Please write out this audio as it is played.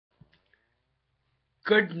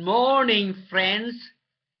Good morning, friends.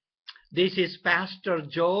 This is Pastor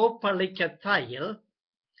Joe Palikathail.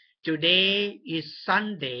 Today is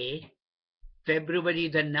Sunday, February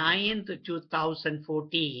the 9th,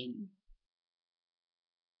 2014.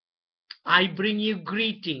 I bring you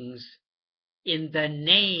greetings in the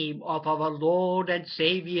name of our Lord and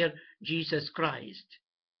Savior, Jesus Christ.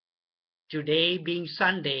 Today being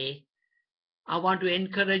Sunday, I want to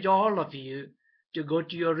encourage all of you to go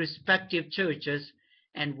to your respective churches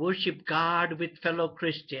and worship God with fellow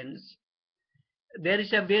Christians. There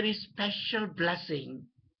is a very special blessing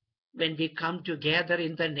when we come together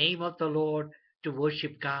in the name of the Lord to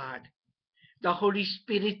worship God. The Holy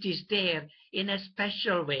Spirit is there in a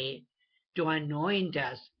special way to anoint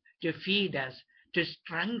us, to feed us, to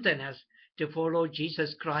strengthen us, to follow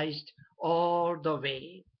Jesus Christ all the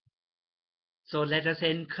way. So let us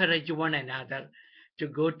encourage one another to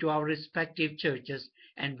go to our respective churches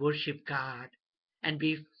and worship God and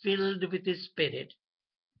be filled with His Spirit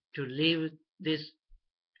to live this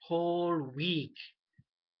whole week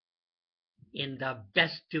in the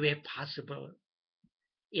best way possible,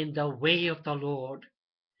 in the way of the Lord,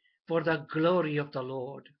 for the glory of the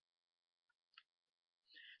Lord.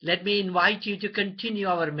 Let me invite you to continue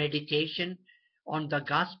our meditation on the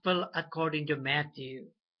Gospel according to Matthew,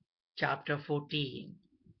 chapter 14.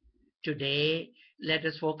 Today, let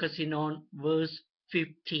us focus in on verse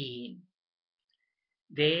 15.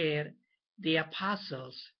 There, the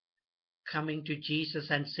apostles coming to Jesus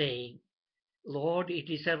and saying, Lord,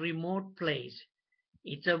 it is a remote place.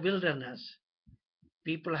 It's a wilderness.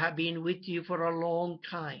 People have been with you for a long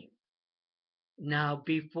time. Now,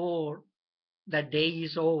 before the day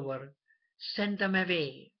is over, send them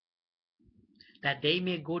away, that they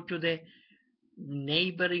may go to the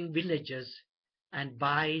neighboring villages and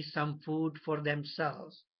buy some food for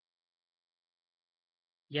themselves.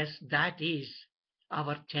 Yes, that is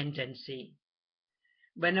our tendency.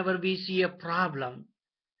 Whenever we see a problem,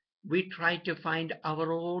 we try to find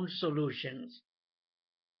our own solutions.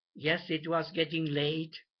 Yes, it was getting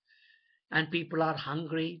late and people are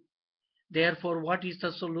hungry. Therefore, what is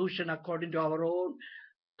the solution according to our own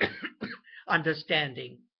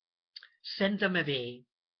understanding? Send them away,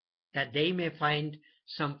 that they may find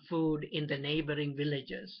some food in the neighboring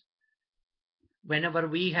villages. Whenever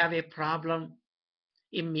we have a problem,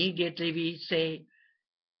 immediately we say,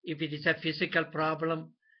 if it is a physical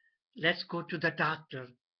problem, let's go to the doctor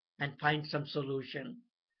and find some solution.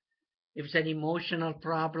 If it's an emotional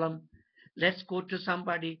problem, let's go to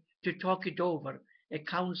somebody to talk it over, a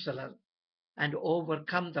counselor, and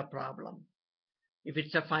overcome the problem. If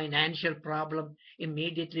it's a financial problem,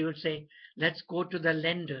 immediately we'll say, let's go to the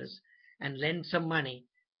lenders and lend some money.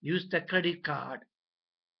 Use the credit card.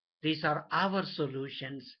 These are our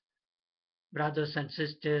solutions. Brothers and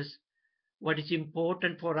sisters, what is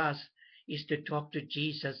important for us is to talk to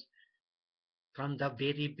Jesus from the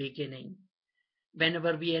very beginning.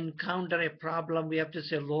 Whenever we encounter a problem, we have to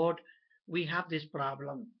say, Lord, we have this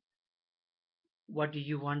problem. What do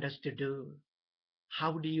you want us to do?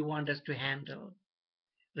 How do you want us to handle?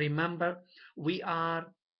 Remember, we are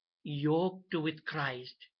yoked with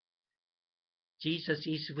Christ. Jesus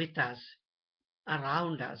is with us,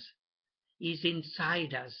 around us. He's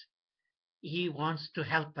inside us. He wants to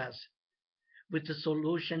help us with the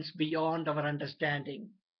solutions beyond our understanding.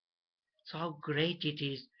 So how great it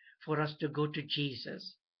is for us to go to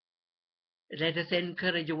Jesus. Let us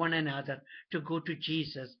encourage one another to go to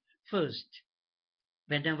Jesus first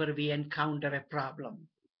whenever we encounter a problem.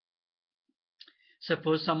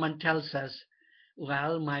 Suppose someone tells us,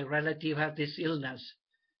 well, my relative has this illness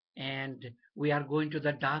and we are going to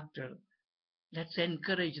the doctor. Let's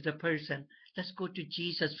encourage the person. Let's go to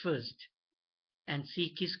Jesus first and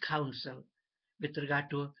seek his counsel with regard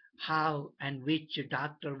to how and which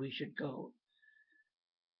doctor we should go.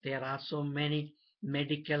 There are so many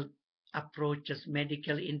medical approaches,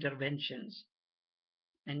 medical interventions,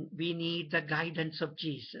 and we need the guidance of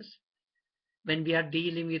Jesus. When we are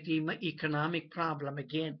dealing with economic problem,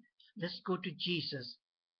 again, let's go to Jesus.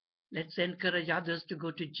 Let's encourage others to go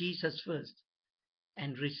to Jesus first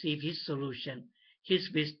and receive his solution, his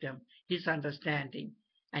wisdom, his understanding,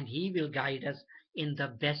 and he will guide us in the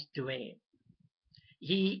best way.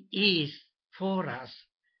 He is for us.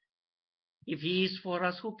 If he is for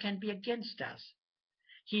us, who can be against us?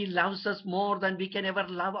 He loves us more than we can ever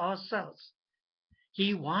love ourselves.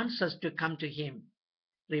 He wants us to come to him.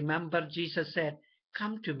 Remember, Jesus said,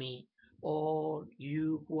 come to me, all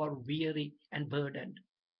you who are weary and burdened,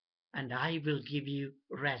 and I will give you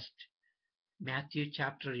rest. Matthew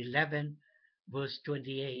chapter 11, verse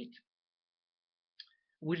 28.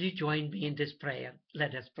 Will you join me in this prayer?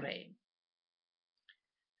 Let us pray.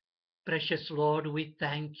 Precious Lord, we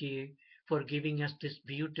thank you for giving us this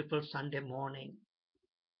beautiful Sunday morning.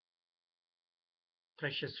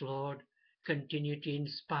 Precious Lord, continue to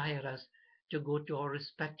inspire us to go to our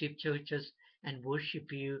respective churches and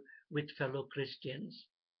worship you with fellow Christians.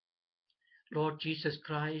 Lord Jesus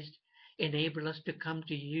Christ, enable us to come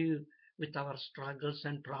to you with our struggles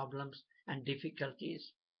and problems and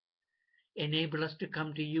difficulties. Enable us to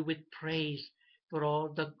come to you with praise for all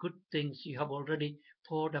the good things you have already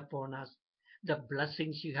poured upon us, the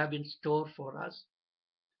blessings you have in store for us.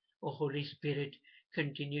 O Holy Spirit,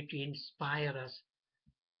 continue to inspire us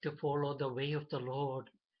to follow the way of the Lord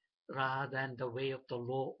rather than the way of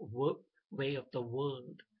the way of the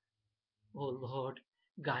world. O Lord,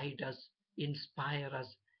 guide us, inspire us,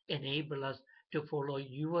 enable us to follow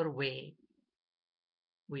your way.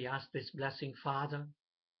 We ask this blessing, Father,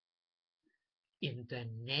 in the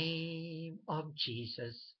name of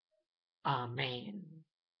Jesus. Amen.